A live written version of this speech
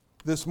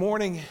This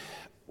morning,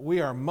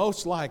 we are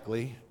most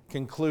likely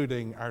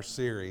concluding our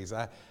series.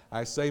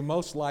 I say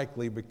most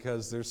likely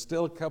because there's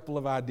still a couple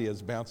of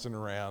ideas bouncing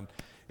around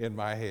in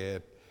my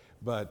head,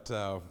 but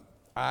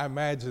I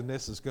imagine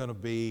this is going to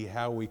be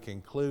how we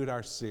conclude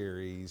our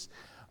series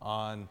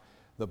on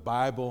The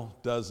Bible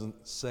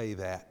Doesn't Say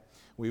That.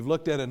 We've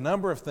looked at a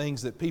number of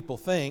things that people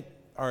think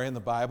are in the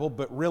Bible,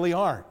 but really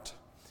aren't.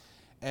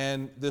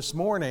 And this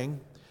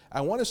morning, I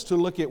want us to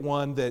look at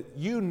one that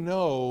you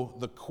know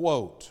the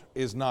quote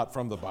is not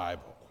from the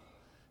Bible.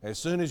 As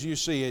soon as you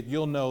see it,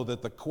 you'll know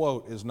that the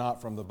quote is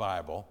not from the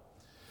Bible.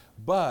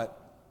 But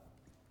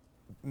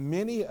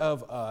many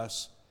of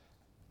us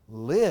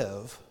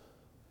live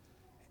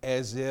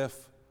as if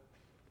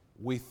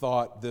we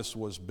thought this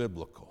was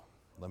biblical.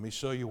 Let me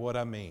show you what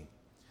I mean.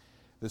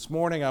 This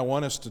morning I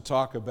want us to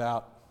talk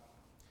about,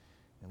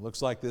 it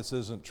looks like this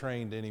isn't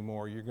trained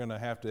anymore. You're going to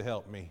have to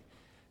help me.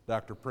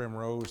 Dr.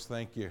 Primrose,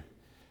 thank you.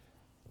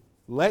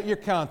 Let your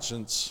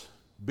conscience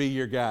be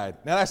your guide.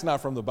 Now that's not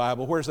from the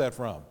Bible. Where's that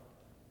from?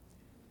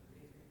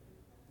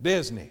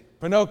 Disney.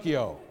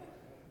 Pinocchio.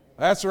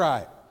 That's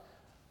right.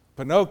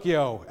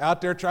 Pinocchio out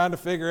there trying to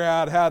figure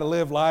out how to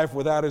live life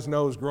without his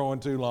nose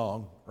growing too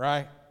long,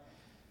 right?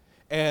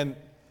 And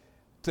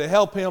to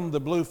help him,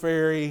 the Blue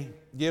Fairy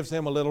gives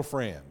him a little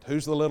friend.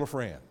 Who's the little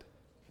friend?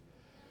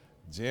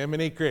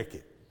 Jiminy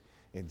Cricket.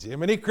 And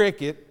Jiminy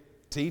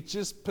Cricket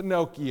teaches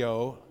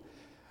Pinocchio,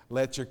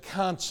 let your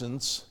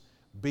conscience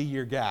be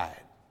your guide.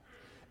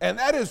 And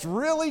that is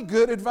really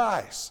good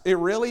advice. It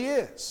really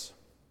is.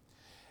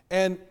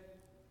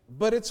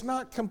 But it's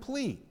not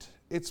complete.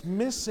 It's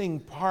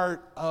missing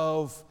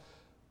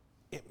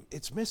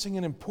it's missing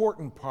an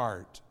important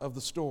part of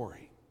the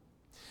story.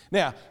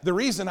 Now, the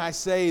reason I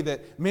say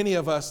that many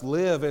of us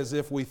live as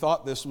if we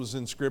thought this was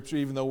in Scripture,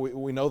 even though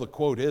we know the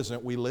quote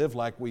isn't, we live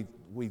like we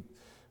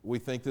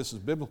think this is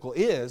biblical,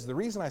 the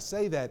reason I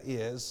say that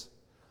is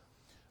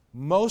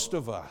most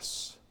of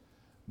us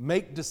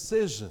make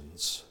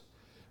decisions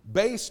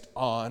based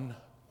on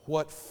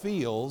what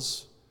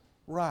feels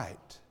right.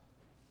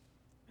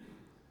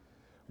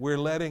 We're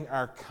letting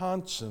our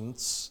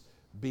conscience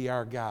be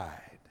our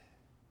guide.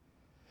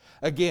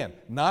 Again,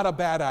 not a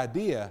bad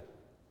idea,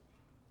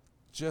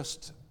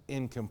 just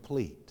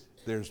incomplete.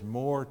 There's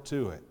more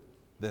to it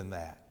than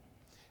that.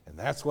 And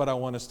that's what I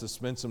want us to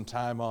spend some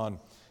time on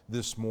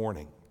this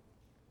morning.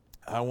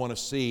 I want to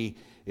see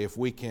if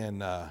we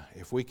can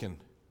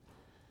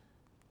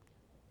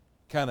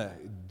kind of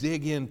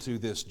dig into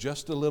this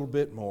just a little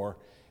bit more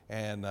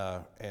and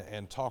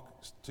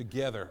talk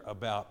together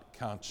about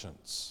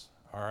conscience.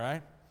 All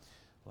right?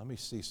 Let me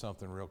see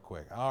something real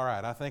quick. All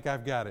right, I think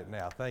I've got it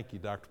now. Thank you,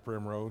 Dr.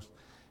 Primrose.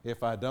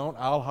 If I don't,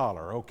 I'll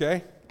holler,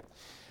 okay?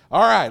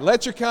 All right,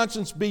 let your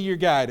conscience be your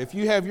guide. If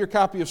you have your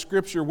copy of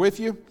Scripture with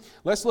you,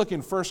 let's look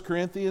in 1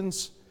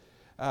 Corinthians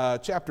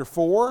chapter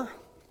 4.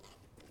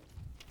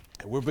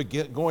 We're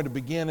going to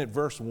begin at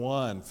verse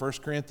 1. 1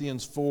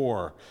 Corinthians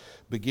 4,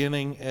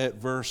 beginning at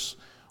verse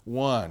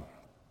 1.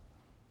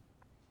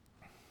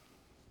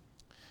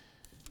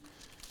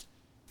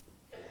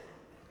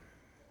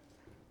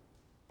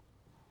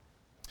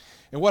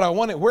 And where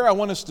I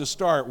want us to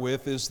start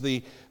with is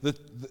the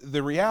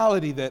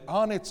reality that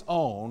on its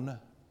own,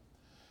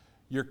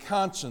 your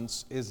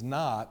conscience is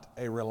not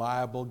a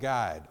reliable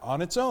guide.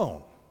 On its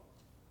own.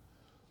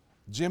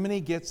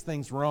 Jiminy gets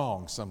things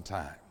wrong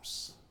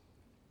sometimes.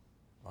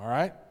 All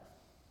right?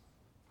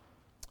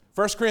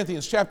 1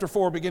 Corinthians chapter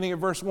 4, beginning at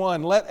verse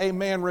 1, let a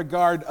man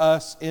regard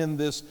us in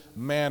this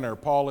manner.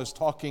 Paul is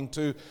talking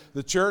to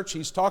the church.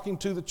 He's talking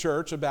to the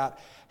church about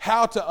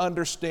how to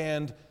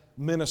understand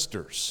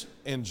ministers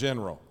in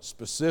general,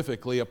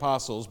 specifically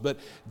apostles. But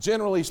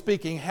generally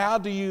speaking, how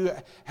do you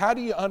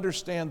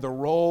understand the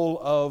role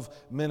of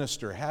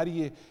minister?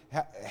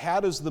 How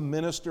does the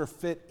minister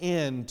fit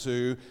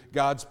into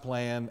God's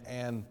plan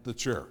and the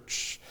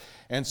church?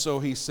 And so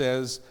he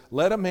says,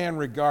 let a man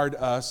regard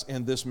us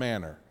in this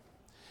manner,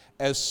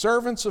 as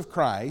servants of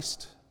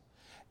Christ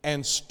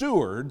and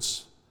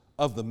stewards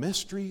of the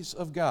mysteries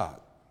of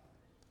God.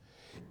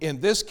 In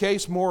this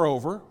case,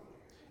 moreover,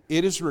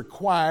 it is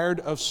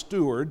required of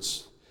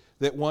stewards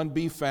that one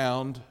be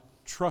found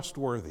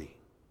trustworthy.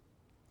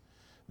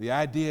 The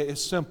idea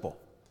is simple.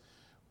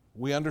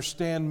 We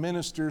understand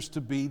ministers to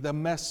be the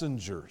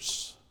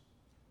messengers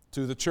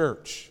to the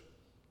church.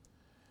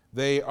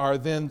 They are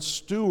then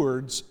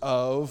stewards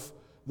of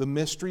the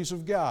mysteries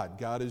of God.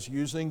 God is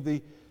using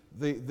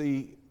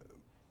the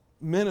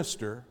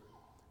minister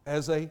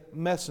as a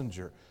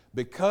messenger.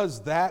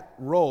 Because that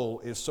role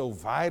is so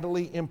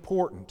vitally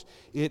important,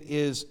 it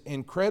is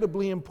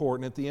incredibly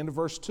important at the end of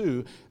verse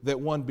 2 that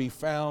one be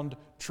found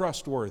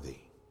trustworthy.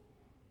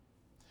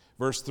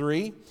 Verse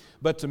 3,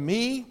 but to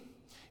me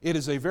it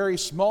is a very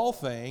small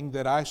thing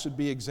that I should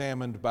be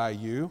examined by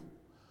you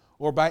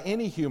or by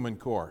any human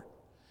court.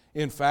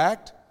 In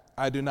fact,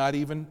 I do not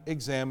even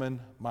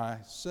examine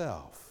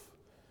myself.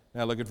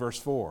 Now look at verse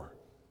 4.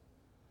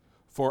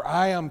 For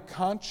I am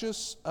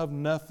conscious of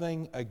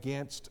nothing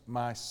against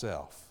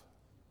myself,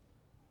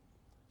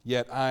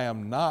 yet I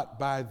am not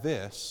by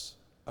this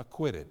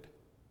acquitted.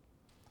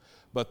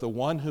 But the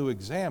one who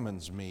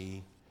examines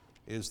me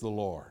is the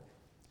Lord.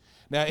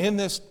 Now, in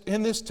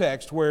this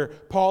text where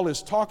Paul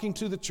is talking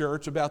to the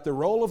church about the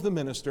role of the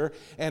minister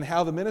and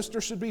how the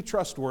minister should be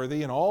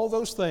trustworthy and all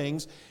those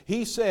things,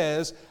 he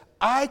says,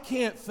 I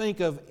can't think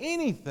of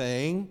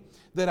anything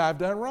that I've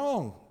done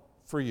wrong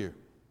for you.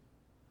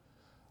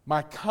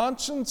 My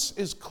conscience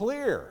is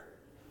clear.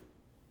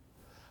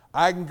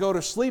 I can go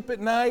to sleep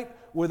at night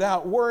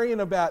without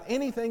worrying about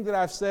anything that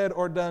I've said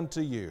or done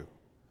to you.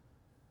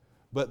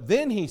 But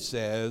then he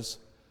says,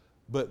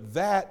 but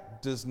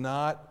that does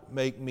not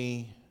make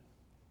me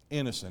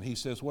innocent. He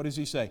says, what does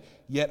he say?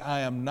 Yet I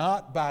am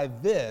not by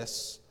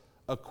this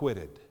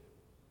acquitted.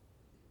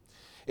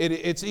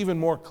 It's even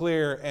more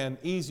clear and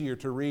easier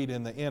to read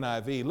in the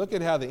NIV. Look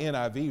at how the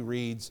NIV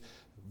reads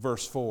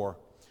verse 4.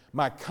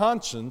 My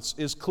conscience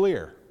is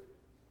clear,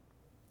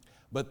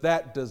 but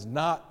that does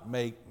not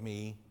make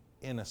me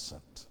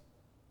innocent.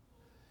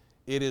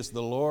 It is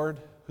the Lord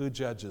who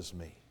judges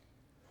me.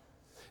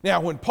 Now,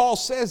 when Paul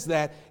says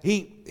that,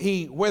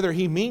 he whether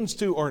he means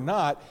to or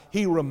not,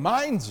 he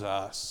reminds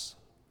us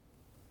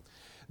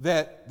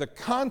that the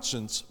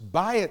conscience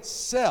by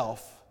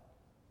itself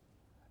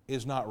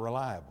is not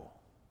reliable.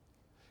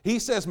 He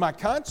says, my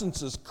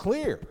conscience is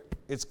clear,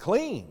 it's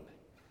clean,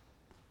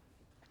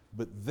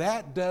 but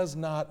that does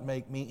not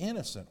make me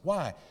innocent.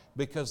 Why?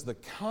 Because the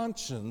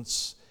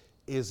conscience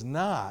is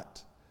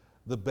not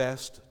the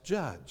best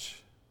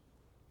judge.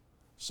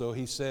 So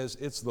he says,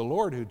 it's the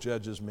Lord who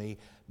judges me,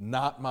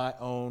 not my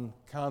own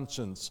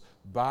conscience.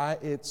 By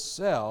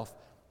itself,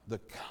 the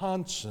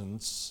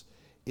conscience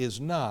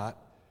is not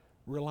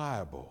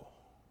reliable.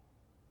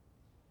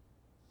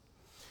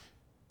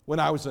 When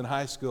I was in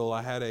high school,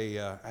 I had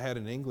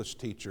an English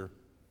teacher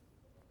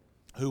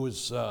who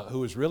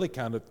was really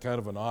kind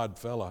of an odd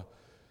fella.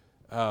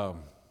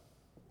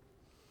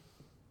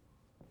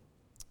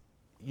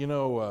 You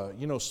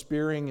know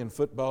spearing in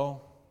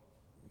football,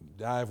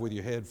 dive with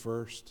your head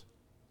first.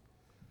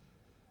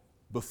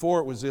 Before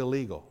it was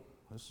illegal,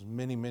 this is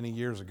many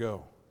years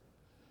ago,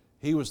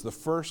 he was the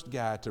first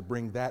guy to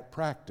bring that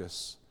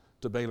practice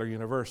to Baylor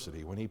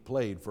University when he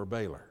played for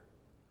Baylor.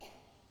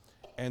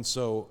 And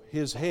so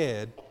his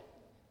head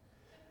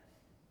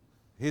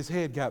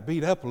got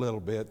beat up a little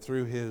bit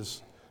through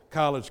his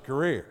college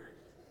career.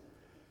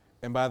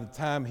 And by the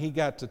time he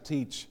got to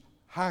teach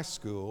high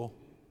school,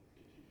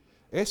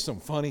 there's some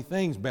funny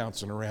things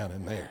bouncing around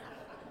in there.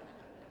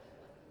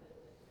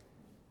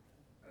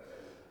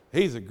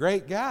 He's a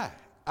great guy.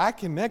 I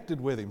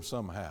connected with him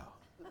somehow.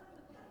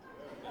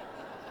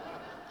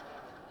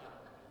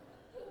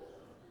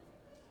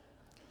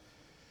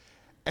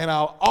 And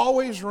I'll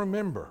always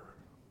remember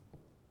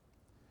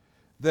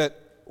that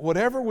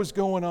whatever was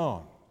going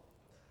on,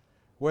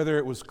 whether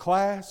it was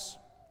class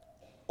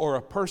or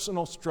a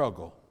personal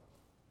struggle,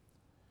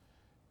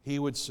 he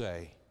would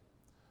say,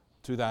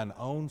 to thine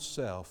own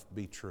self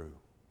be true.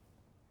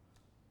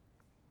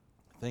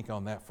 Think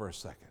on that for a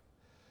second.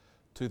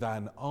 To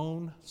thine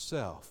own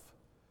self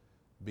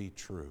be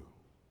true.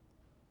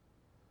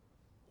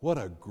 What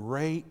a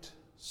great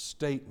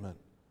statement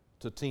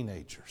to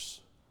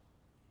teenagers.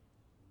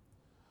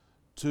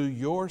 To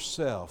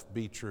yourself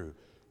be true.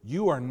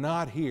 You are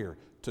not here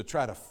to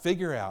try to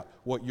figure out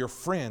what your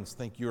friends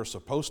think you're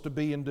supposed to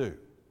be and do.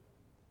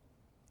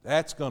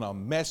 That's going to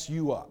mess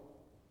you up.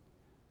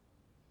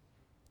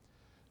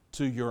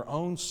 To your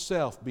own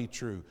self be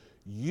true.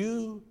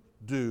 You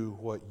do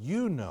what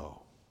you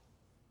know.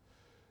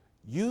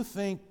 You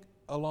think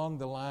along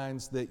the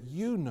lines that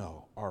you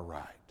know are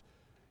right.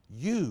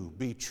 You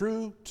be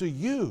true to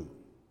you.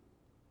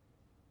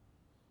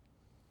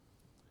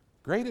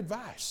 Great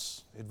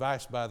advice.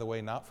 Advice, by the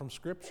way, not from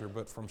Scripture,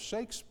 but from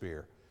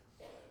Shakespeare,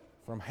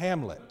 from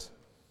Hamlet.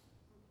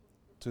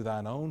 To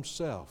thine own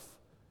self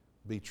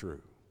be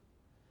true.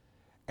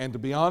 And to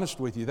be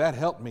honest with you, that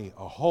helped me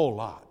a whole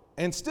lot.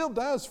 And still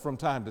does from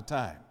time to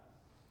time.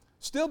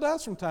 Still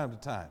does from time to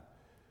time.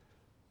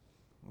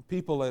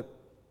 People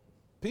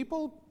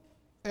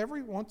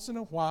every once in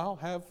a while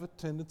have a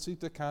tendency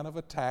to kind of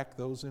attack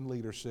those in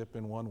leadership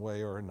in one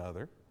way or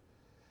another.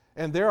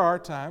 And there are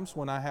times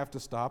when I have to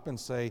stop and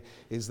say,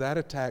 is that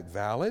attack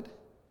valid?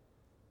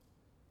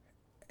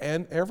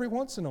 And every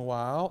once in a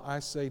while I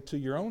say, to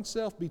your own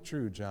self be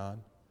true,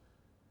 John.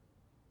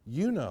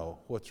 You know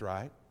what's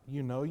right.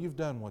 You know you've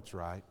done what's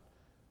right.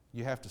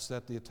 You have to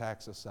set the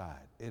attacks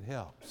aside. It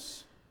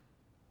helps.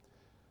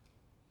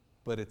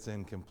 But it's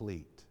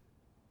incomplete.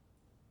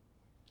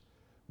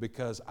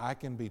 Because I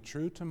can be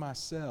true to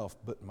myself,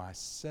 but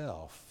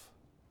myself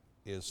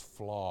is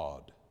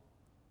flawed.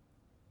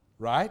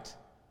 Right?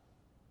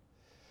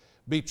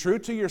 Be true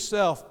to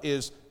yourself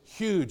is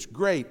huge,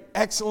 great,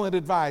 excellent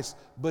advice,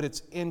 but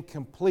it's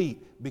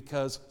incomplete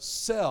because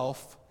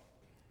self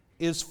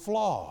is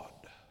flawed.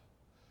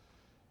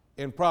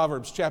 In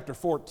Proverbs chapter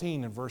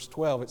 14 and verse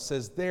 12, it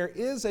says, there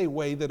is a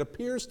way that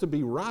appears to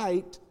be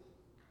right,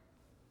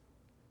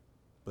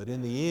 but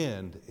in the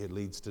end, it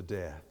leads to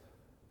death.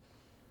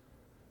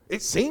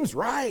 It seems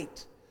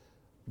right,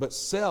 but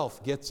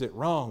self gets it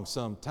wrong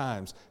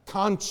sometimes.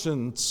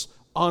 Conscience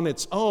on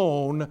its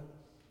own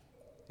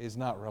is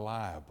not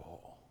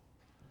reliable.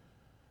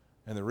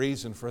 And the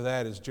reason for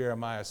that is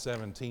Jeremiah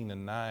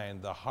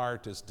 17:9. The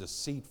heart is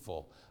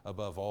deceitful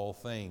above all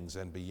things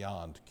and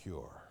beyond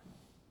cure.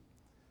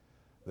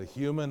 The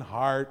human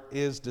heart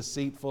is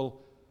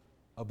deceitful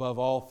above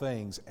all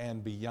things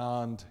and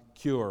beyond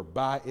cure.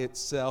 By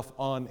itself,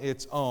 on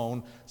its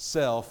own,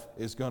 self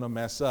is going to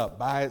mess up.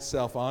 By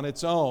itself, on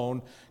its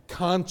own,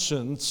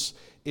 conscience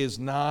is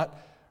not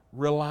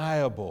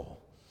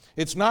reliable.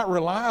 It's not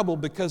reliable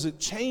because it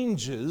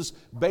changes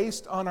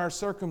based on our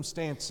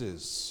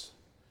circumstances.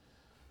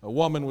 A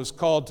woman was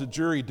called to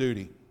jury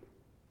duty.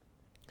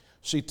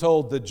 She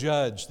told the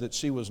judge that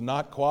she was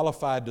not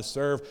qualified to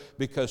serve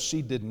because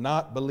she did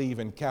not believe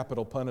in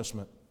capital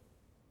punishment.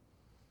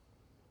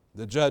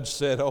 The judge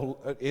said, "Oh,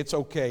 it's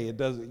okay.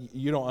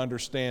 You don't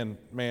understand,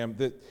 ma'am,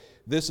 that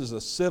this is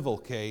a civil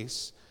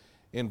case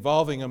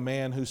involving a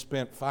man who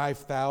spent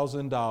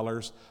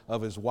 $5,000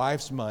 of his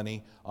wife's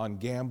money on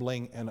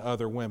gambling and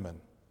other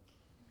women."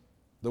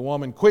 The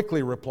woman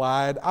quickly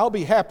replied, "I'll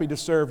be happy to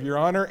serve, Your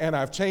Honor, and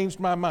I've changed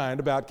my mind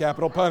about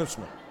capital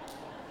punishment."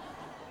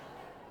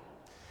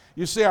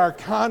 You see, our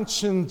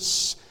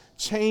conscience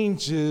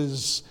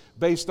changes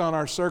based on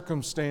our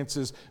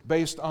circumstances,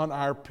 based on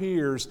our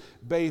peers,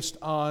 based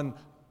on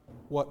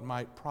what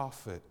might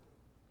profit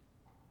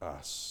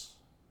us.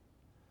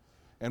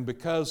 And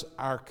because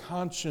our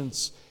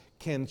conscience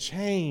can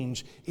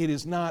change, it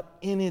is not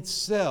in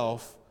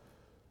itself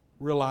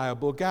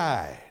reliable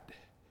guide.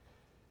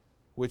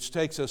 Which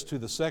takes us to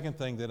the second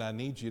thing that I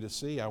need you to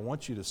see, I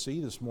want you to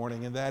see this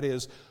morning, and that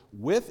is,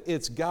 with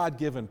its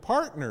God-given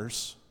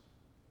partners,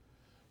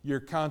 your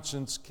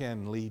conscience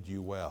can lead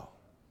you well.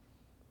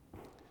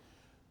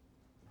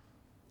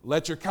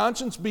 Let your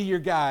conscience be your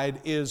guide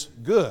is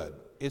good.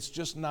 It's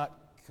just not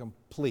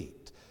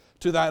complete.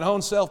 To thine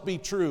own self be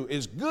true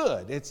is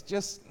good. It's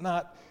just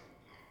not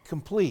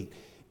complete.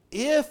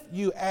 If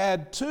you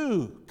add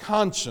to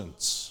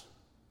conscience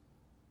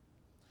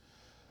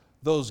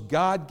those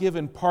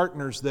God-given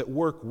partners that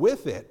work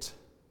with it,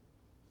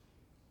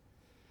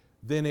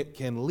 then it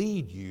can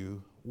lead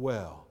you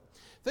well.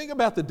 Think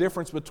about the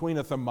difference between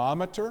a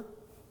thermometer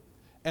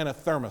and a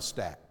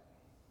thermostat.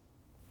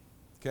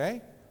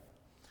 Okay?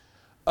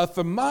 A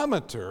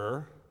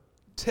thermometer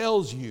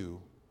tells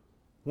you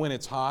when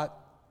it's hot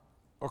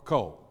or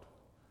cold.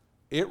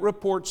 It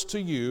reports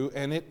to you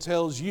and it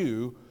tells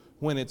you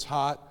when it's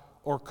hot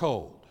or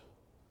cold.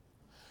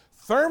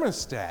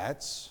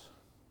 Thermostats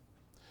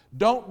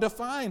don't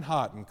define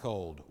hot and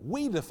cold.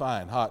 We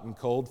define hot and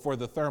cold for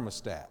the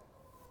thermostat.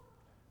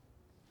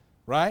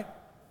 Right?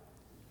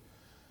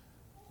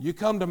 You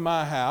come to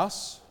my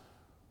house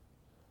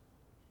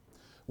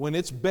when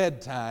it's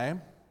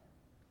bedtime.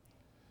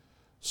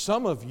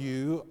 Some of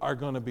you are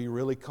going to be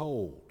really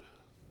cold.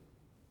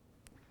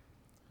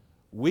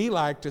 We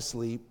like to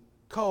sleep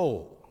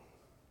cold.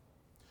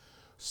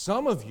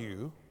 Some of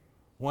you,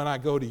 when I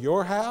go to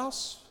your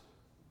house,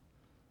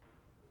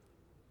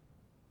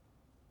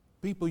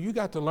 people, you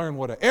got to learn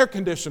what an air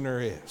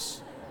conditioner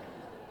is.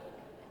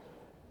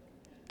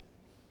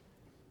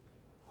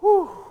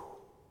 Whew.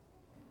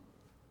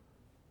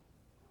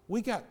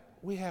 We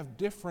have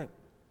different,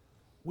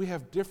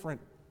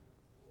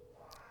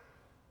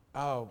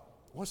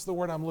 what's the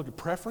word I'm looking,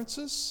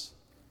 preferences,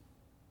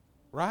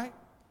 right?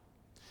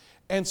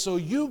 And so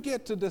you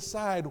get to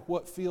decide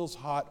what feels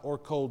hot or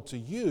cold to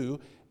you,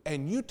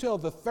 and you tell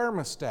the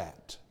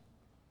thermostat,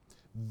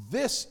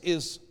 this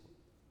is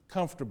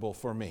comfortable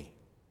for me.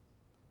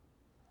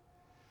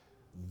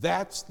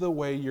 That's the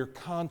way your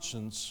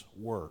conscience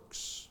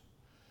works.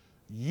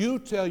 You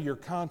tell your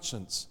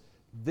conscience,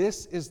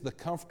 this is the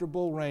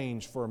comfortable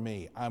range for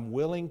me. I'm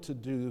willing to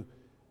do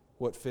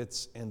what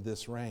fits in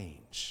this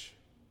range.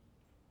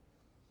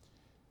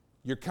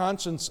 Your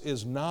conscience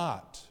is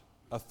not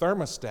a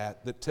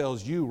thermostat that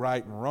tells you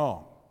right and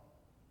wrong.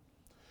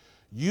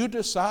 You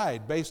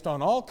decide based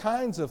on all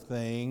kinds of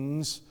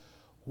things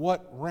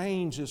what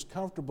range is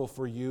comfortable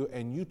for you,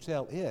 and you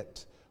tell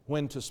it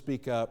when to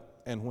speak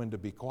up and when to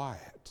be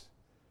quiet.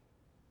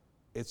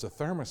 It's a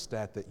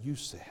thermostat that you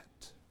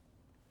set.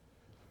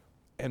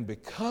 And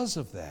because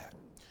of that,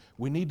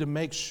 we need to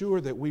make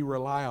sure that we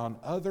rely on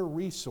other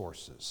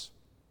resources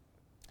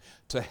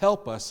to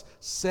help us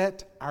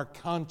set our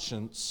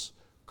conscience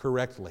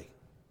correctly.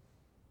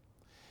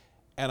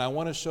 And I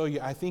want to show you,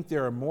 I think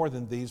there are more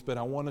than these, but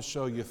I want to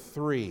show you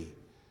 3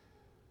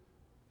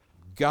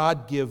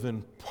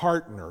 God-given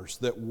partners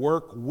that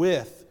work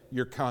with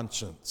your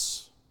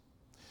conscience.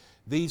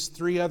 These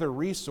 3 other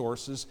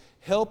resources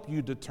help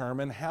you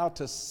determine how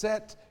to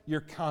set your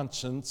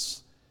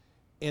conscience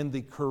in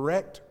the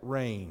correct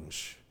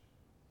range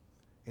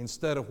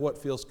instead of what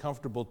feels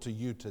comfortable to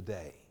you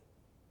today.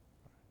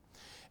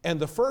 And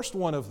the first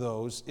one of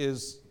those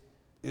is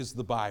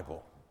the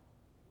Bible.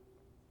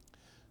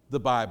 The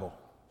Bible.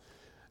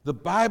 The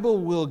Bible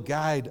will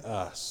guide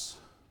us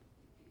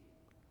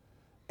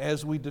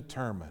as we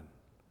determine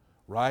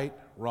right,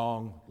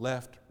 wrong,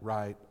 left,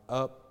 right,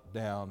 up,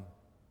 down,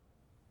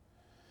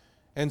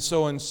 And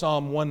so in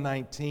Psalm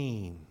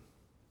 119,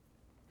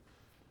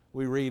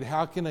 we read,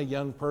 how can a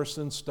young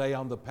person stay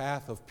on the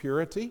path of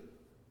purity?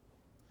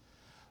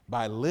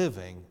 By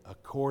living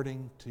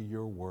according to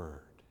your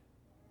word.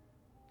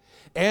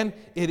 And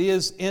it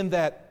is in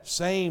that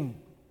same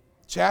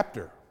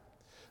chapter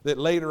that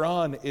later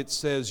on it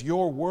says,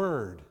 your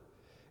word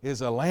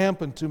is a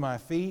lamp unto my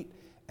feet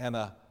and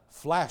a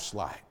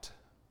flashlight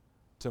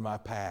to my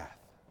path.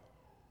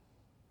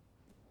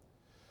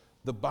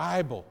 The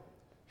Bible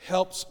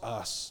helps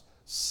us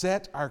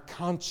set our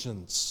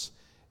conscience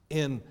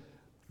in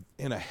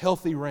a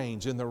healthy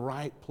range, in the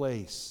right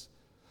place,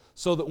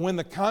 so that when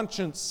the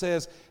conscience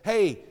says,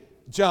 hey,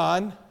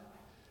 John,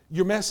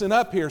 you're messing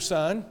up here,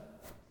 son,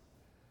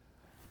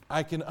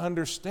 I can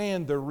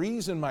understand the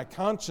reason my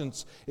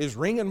conscience is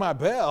ringing my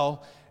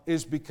bell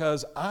is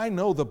because I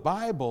know the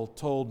Bible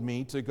told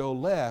me to go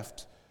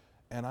left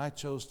and I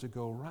chose to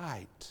go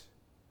right.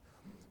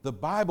 The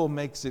Bible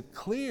makes it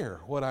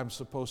clear what I'm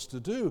supposed to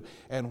do.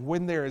 And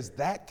when there is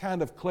that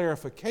kind of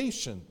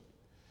clarification,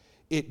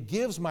 it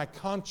gives my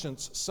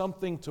conscience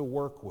something to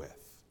work with.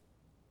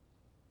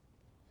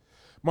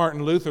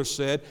 Martin Luther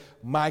said,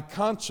 my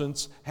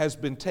conscience has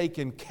been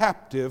taken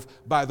captive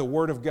by the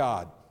Word of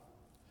God.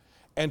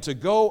 And to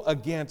go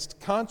against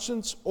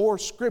conscience or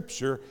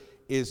Scripture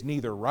is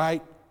neither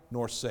right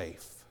nor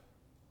safe.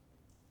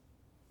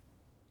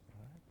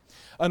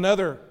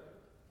 Another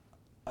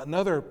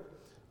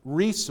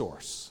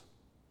resource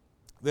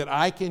that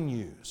I can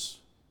use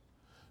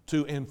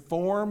to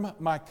inform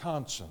my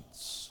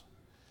conscience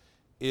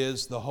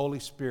is the Holy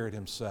Spirit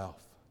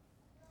Himself.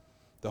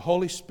 The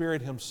Holy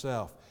Spirit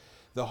Himself.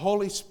 The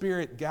Holy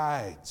Spirit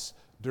guides,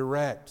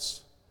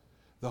 directs.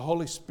 The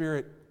Holy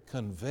Spirit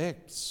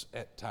convicts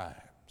at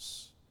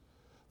times.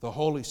 The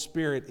Holy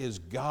Spirit is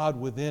God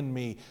within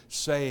me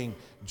saying,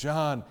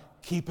 John,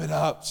 keep it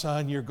up,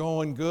 son, you're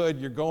going good,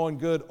 you're going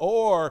good.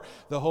 Or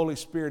the Holy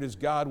Spirit is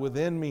God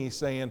within me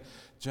saying,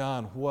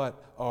 John,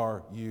 what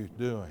are you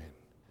doing?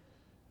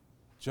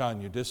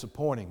 John, you're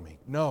disappointing me.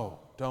 No,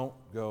 don't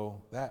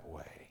go that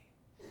way.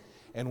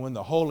 And when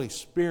the Holy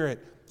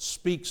Spirit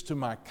speaks to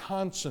my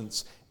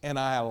conscience and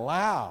I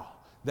allow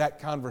that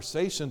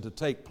conversation to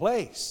take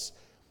place,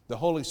 the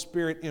Holy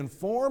Spirit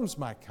informs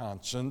my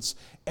conscience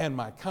and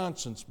my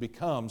conscience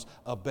becomes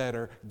a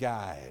better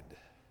guide.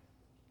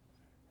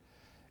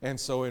 And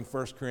so in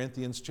 1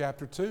 Corinthians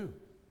chapter 2,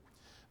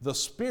 the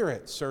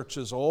Spirit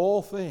searches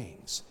all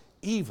things,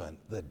 even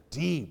the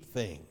deep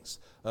things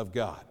of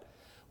God.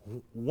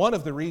 One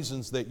of the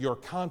reasons that your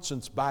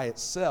conscience by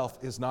itself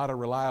is not a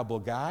reliable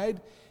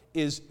guide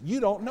is you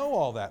don't know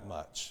all that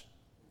much.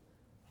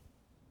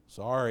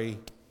 Sorry.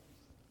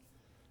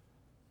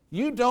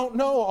 You don't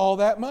know all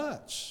that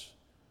much.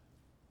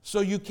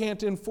 So you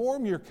can't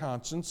inform your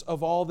conscience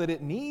of all that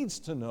it needs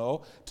to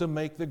know to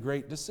make the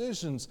great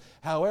decisions.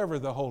 However,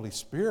 the Holy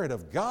Spirit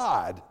of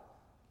God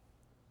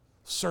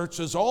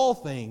searches all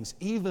things,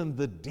 even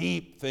the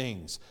deep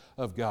things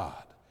of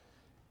God.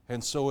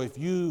 And so if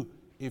you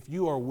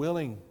are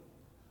willing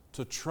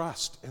to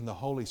trust in the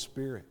Holy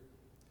Spirit,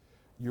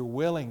 you're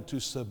willing to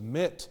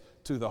submit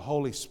to the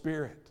Holy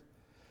Spirit,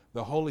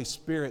 the Holy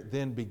Spirit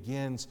then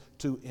begins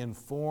to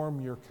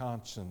inform your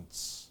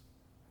conscience.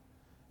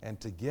 And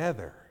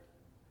together,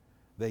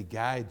 they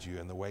guide you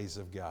in the ways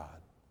of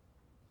God.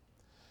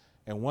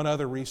 And one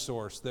other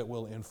resource that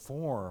will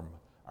inform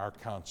our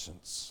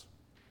conscience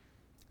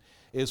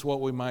is what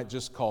we might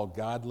just call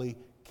godly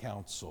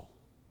counsel.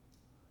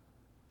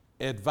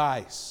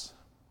 Advice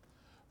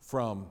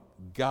from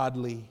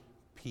godly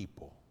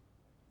people,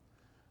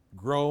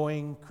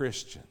 growing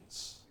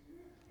Christians,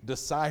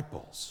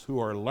 disciples who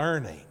are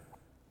learning.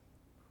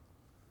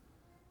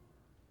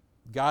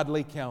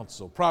 Godly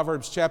counsel.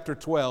 Proverbs chapter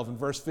 12 and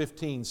verse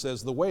 15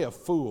 says, the way of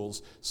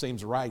fools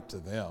seems right to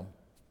them,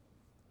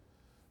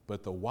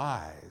 but the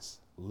wise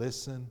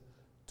listen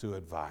to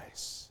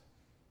advice.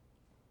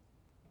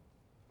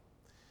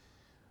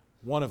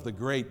 One of the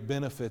great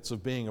benefits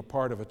of being a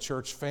part of a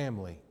church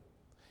family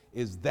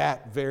is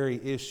that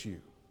very issue.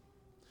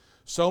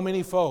 So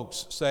many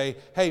folks say,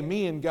 hey,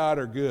 me and God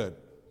are good.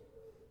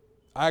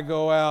 I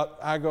go out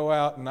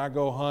and I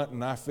go hunt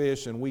and I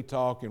fish and we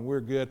talk and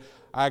we're good.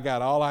 I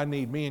got all I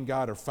need. Me and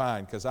God are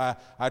fine because I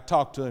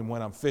talk to Him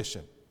when I'm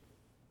fishing.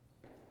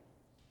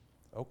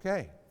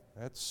 Okay,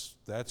 that's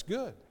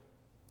good.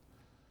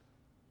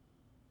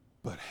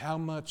 But how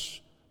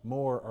much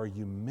more are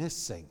you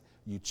missing,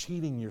 you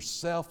cheating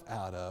yourself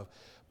out of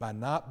by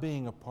not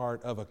being a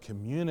part of a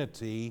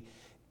community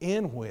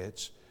in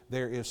which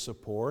there is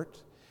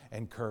support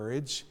and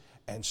courage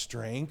and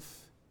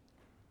strength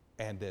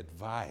and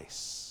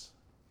advice?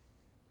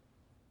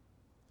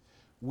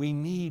 We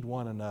need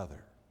one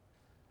another.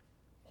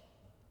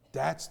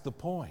 That's the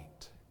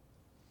point.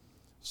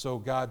 So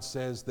God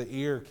says the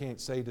ear can't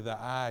say to the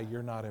eye,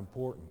 you're not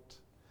important.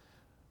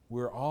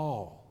 We're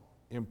all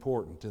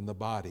important in the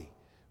body.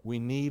 We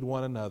need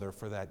one another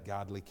for that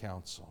godly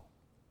counsel.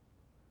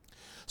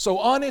 So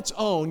on its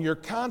own, your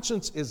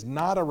conscience is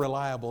not a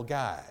reliable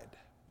guide.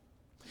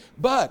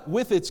 But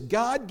with its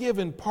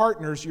God-given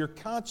partners, your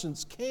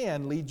conscience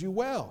can lead you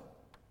well.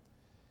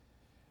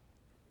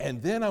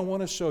 And then I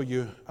want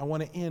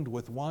to end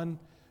with one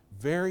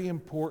very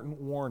important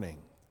warning.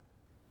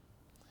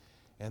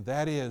 And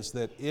that is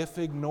that if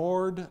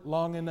ignored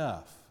long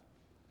enough,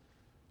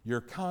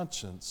 your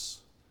conscience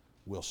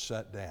will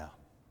shut down.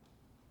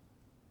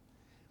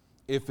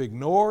 If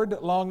ignored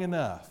long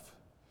enough,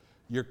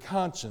 your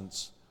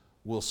conscience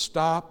will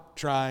stop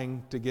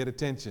trying to get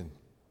attention.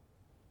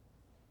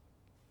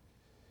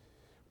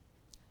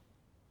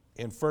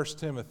 In 1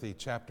 Timothy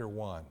chapter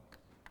 1,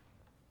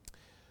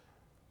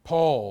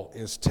 Paul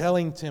is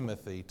telling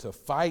Timothy to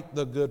fight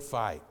the good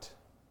fight.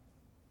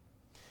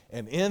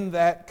 And in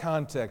that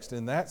context,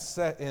 in that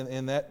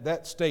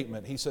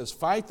statement, he says,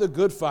 fight the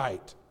good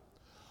fight,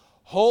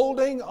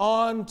 holding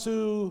on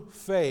to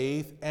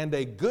faith and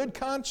a good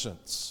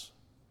conscience,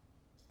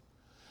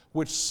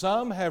 which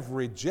some have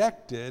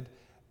rejected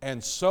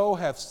and so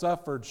have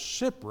suffered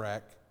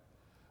shipwreck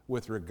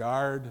with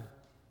regard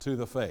to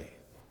the faith.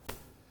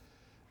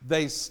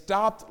 They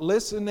stopped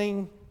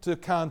listening to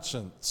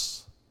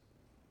conscience.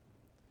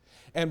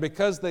 And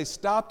because they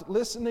stopped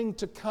listening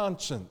to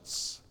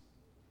conscience,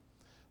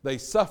 they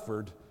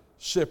suffered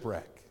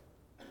shipwreck.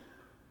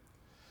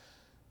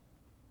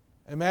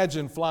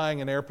 Imagine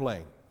flying an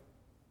airplane,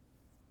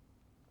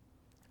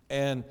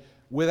 and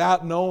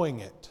without knowing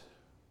it,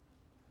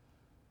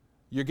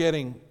 you're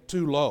getting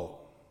too low.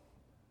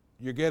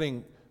 You're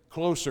getting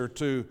closer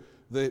to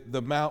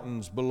the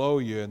mountains below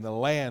you and the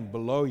land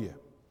below you.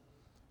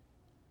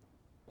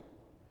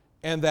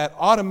 And that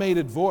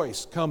automated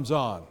voice comes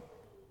on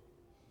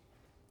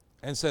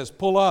and says,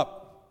 pull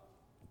up,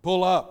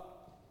 pull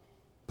up,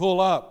 pull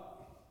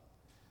up.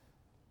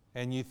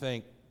 And you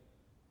think,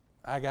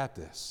 I got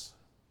this.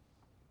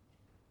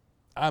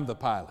 I'm the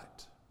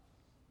pilot.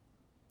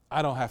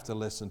 I don't have to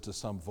listen to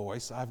some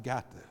voice. I've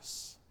got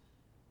this.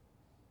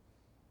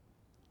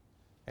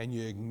 And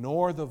you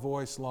ignore the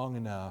voice long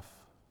enough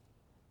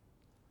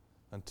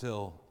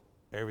until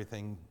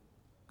everything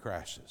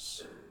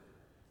crashes.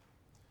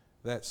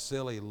 That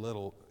silly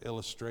little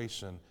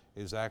illustration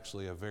is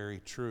actually a very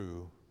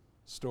true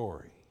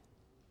story.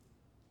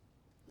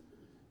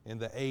 In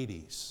the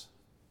 80s,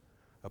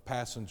 a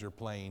passenger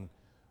plane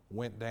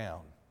went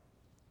down,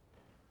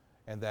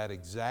 and that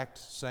exact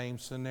same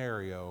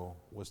scenario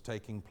was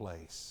taking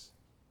place.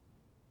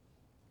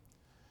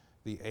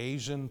 The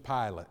Asian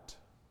pilot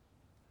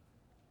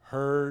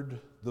heard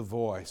the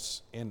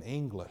voice in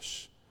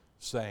English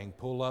saying,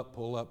 pull up,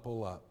 pull up,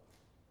 pull up.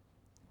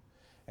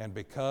 And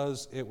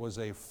because it was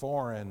a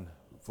foreign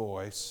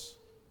voice,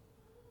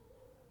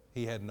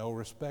 he had no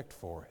respect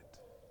for it,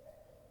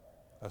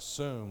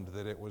 assumed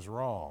that it was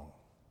wrong,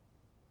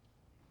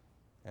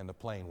 and the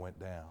plane went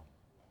down.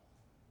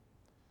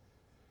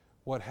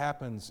 What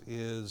happens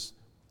is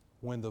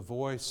when the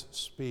voice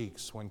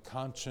speaks, when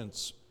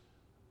conscience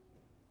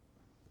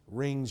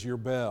rings your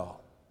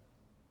bell,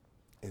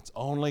 it's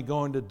only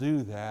going to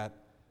do that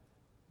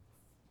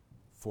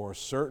for a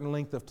certain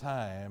length of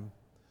time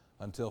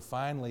until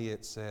finally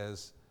it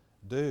says,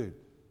 dude,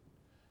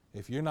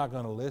 if you're not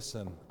going to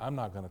listen, I'm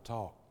not going to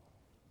talk.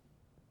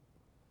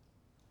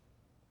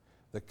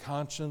 The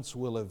conscience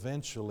will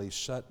eventually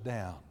shut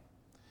down.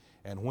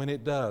 And when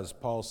it does,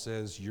 Paul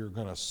says, you're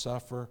going to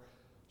suffer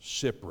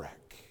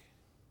shipwreck.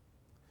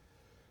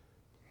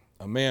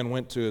 A man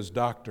went to his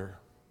doctor.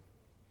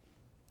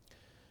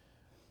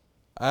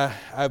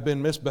 I've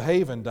been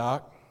misbehaving,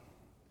 doc,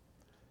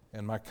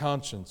 and my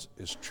conscience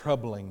is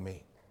troubling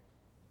me.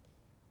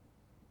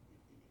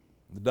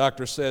 The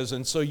doctor says,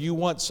 and so you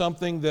want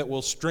something that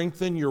will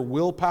strengthen your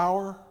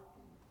willpower?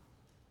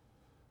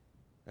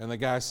 And the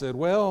guy said,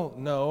 well,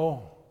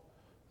 no,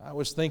 I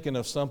was thinking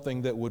of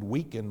something that would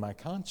weaken my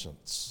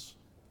conscience.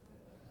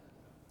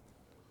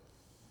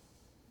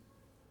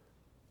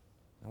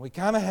 And we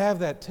kind of have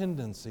that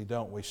tendency,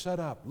 don't we? Shut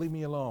up, leave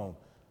me alone.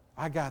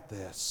 I got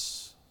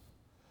this.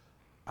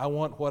 I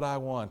want what I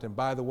want. And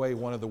by the way,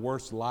 one of the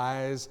worst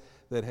lies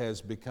that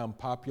has become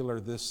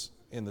popular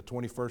in the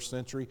 21st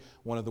century,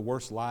 one of the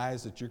worst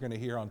lies that you're going to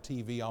hear on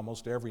TV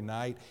almost every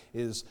night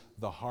is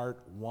the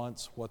heart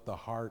wants what the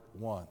heart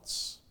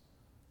wants.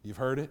 You've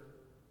heard it?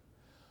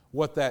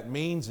 What that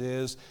means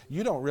is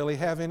you don't really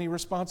have any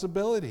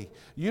responsibility.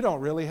 You don't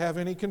really have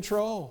any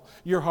control.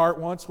 Your heart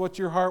wants what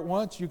your heart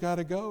wants. You got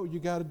to go. You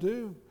got to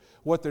do.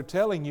 What they're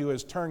telling you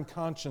is turn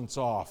conscience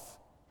off.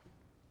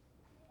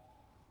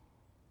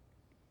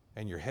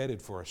 And you're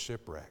headed for a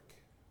shipwreck.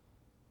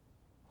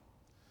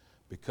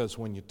 Because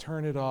when you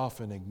turn it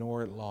off and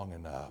ignore it long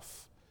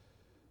enough,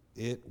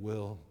 it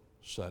will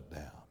shut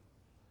down.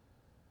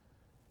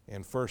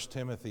 In 1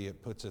 Timothy,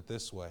 it puts it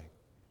this way.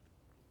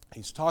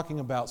 He's talking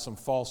about some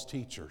false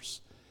teachers.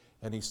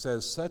 And he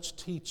says, such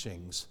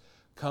teachings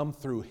come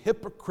through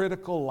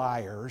hypocritical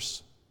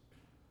liars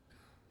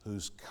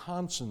whose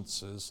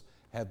consciences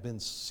have been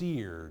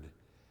seared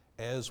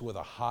as with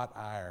a hot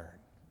iron.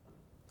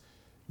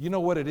 You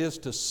know what it is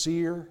to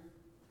sear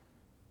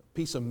a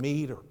piece of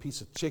meat or a piece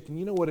of chicken?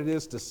 You know what it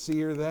is to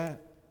sear that?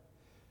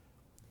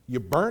 You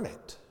burn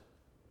it.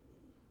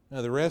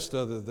 Now, the rest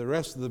of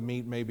the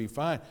meat may be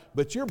fine,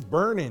 but you're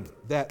burning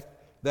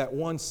that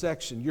one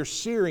section. You're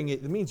searing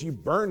it. It means you're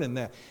burning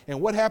that.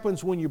 And what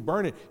happens when you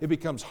burn it? It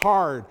becomes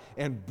hard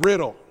and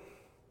brittle.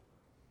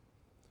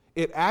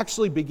 It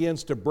actually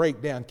begins to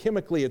break down.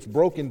 Chemically, it's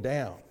broken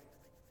down.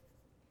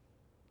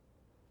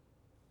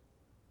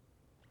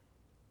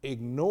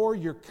 Ignore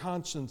your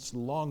conscience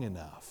long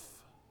enough,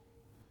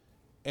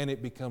 and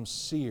it becomes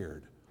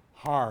seared,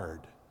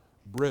 hard,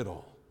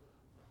 brittle,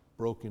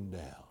 broken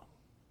down.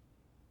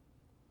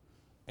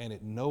 And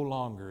it no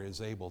longer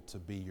is able to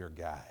be your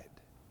guide.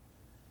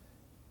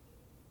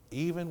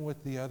 Even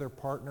with the other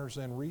partners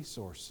and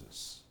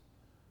resources,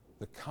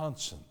 the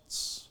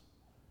conscience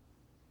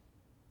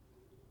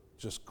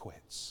just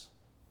quits.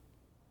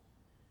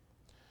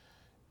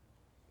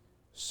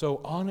 So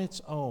on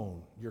its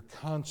own, your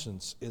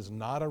conscience is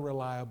not a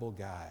reliable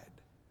guide.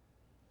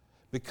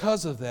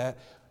 Because of that,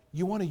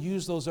 you want to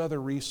use those other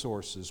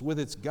resources. With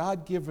its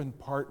God-given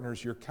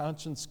partners, your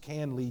conscience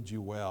can lead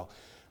you well.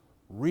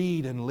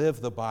 Read and live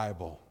the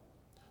Bible.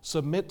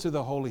 Submit to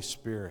the Holy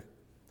Spirit.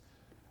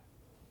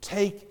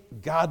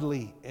 Take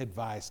godly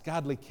advice,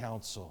 godly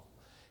counsel,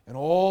 and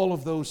all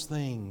of those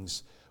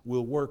things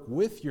will work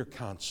with your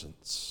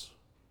conscience.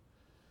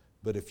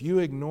 But if you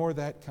ignore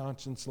that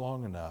conscience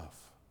long enough,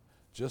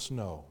 just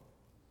know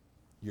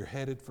you're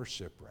headed for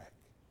shipwreck.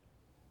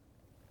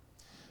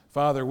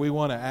 Father, we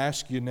want to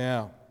ask you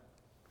now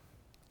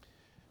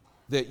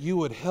that you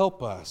would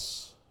help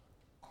us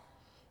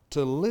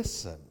to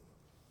listen.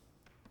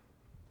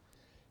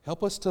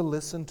 Help us to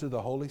listen to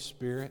the Holy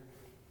Spirit.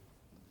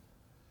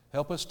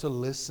 Help us to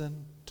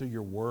listen to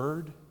your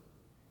word.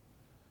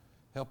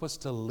 Help us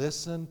to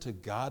listen to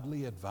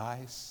godly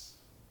advice.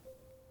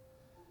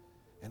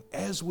 And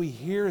as we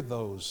hear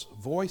those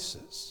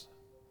voices,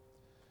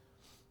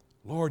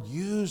 Lord,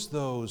 use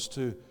those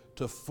to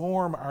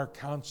form our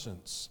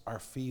conscience, our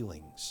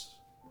feelings.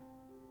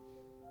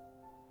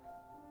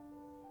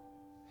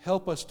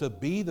 Help us to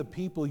be the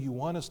people you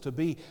want us to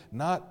be,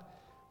 not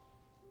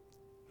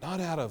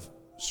out of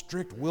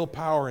strict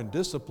willpower and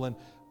discipline,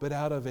 but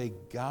out of a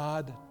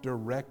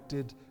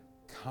God-directed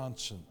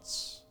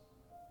conscience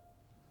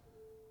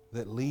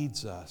that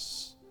leads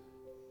us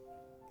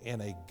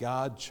in a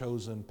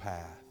God-chosen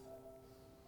path.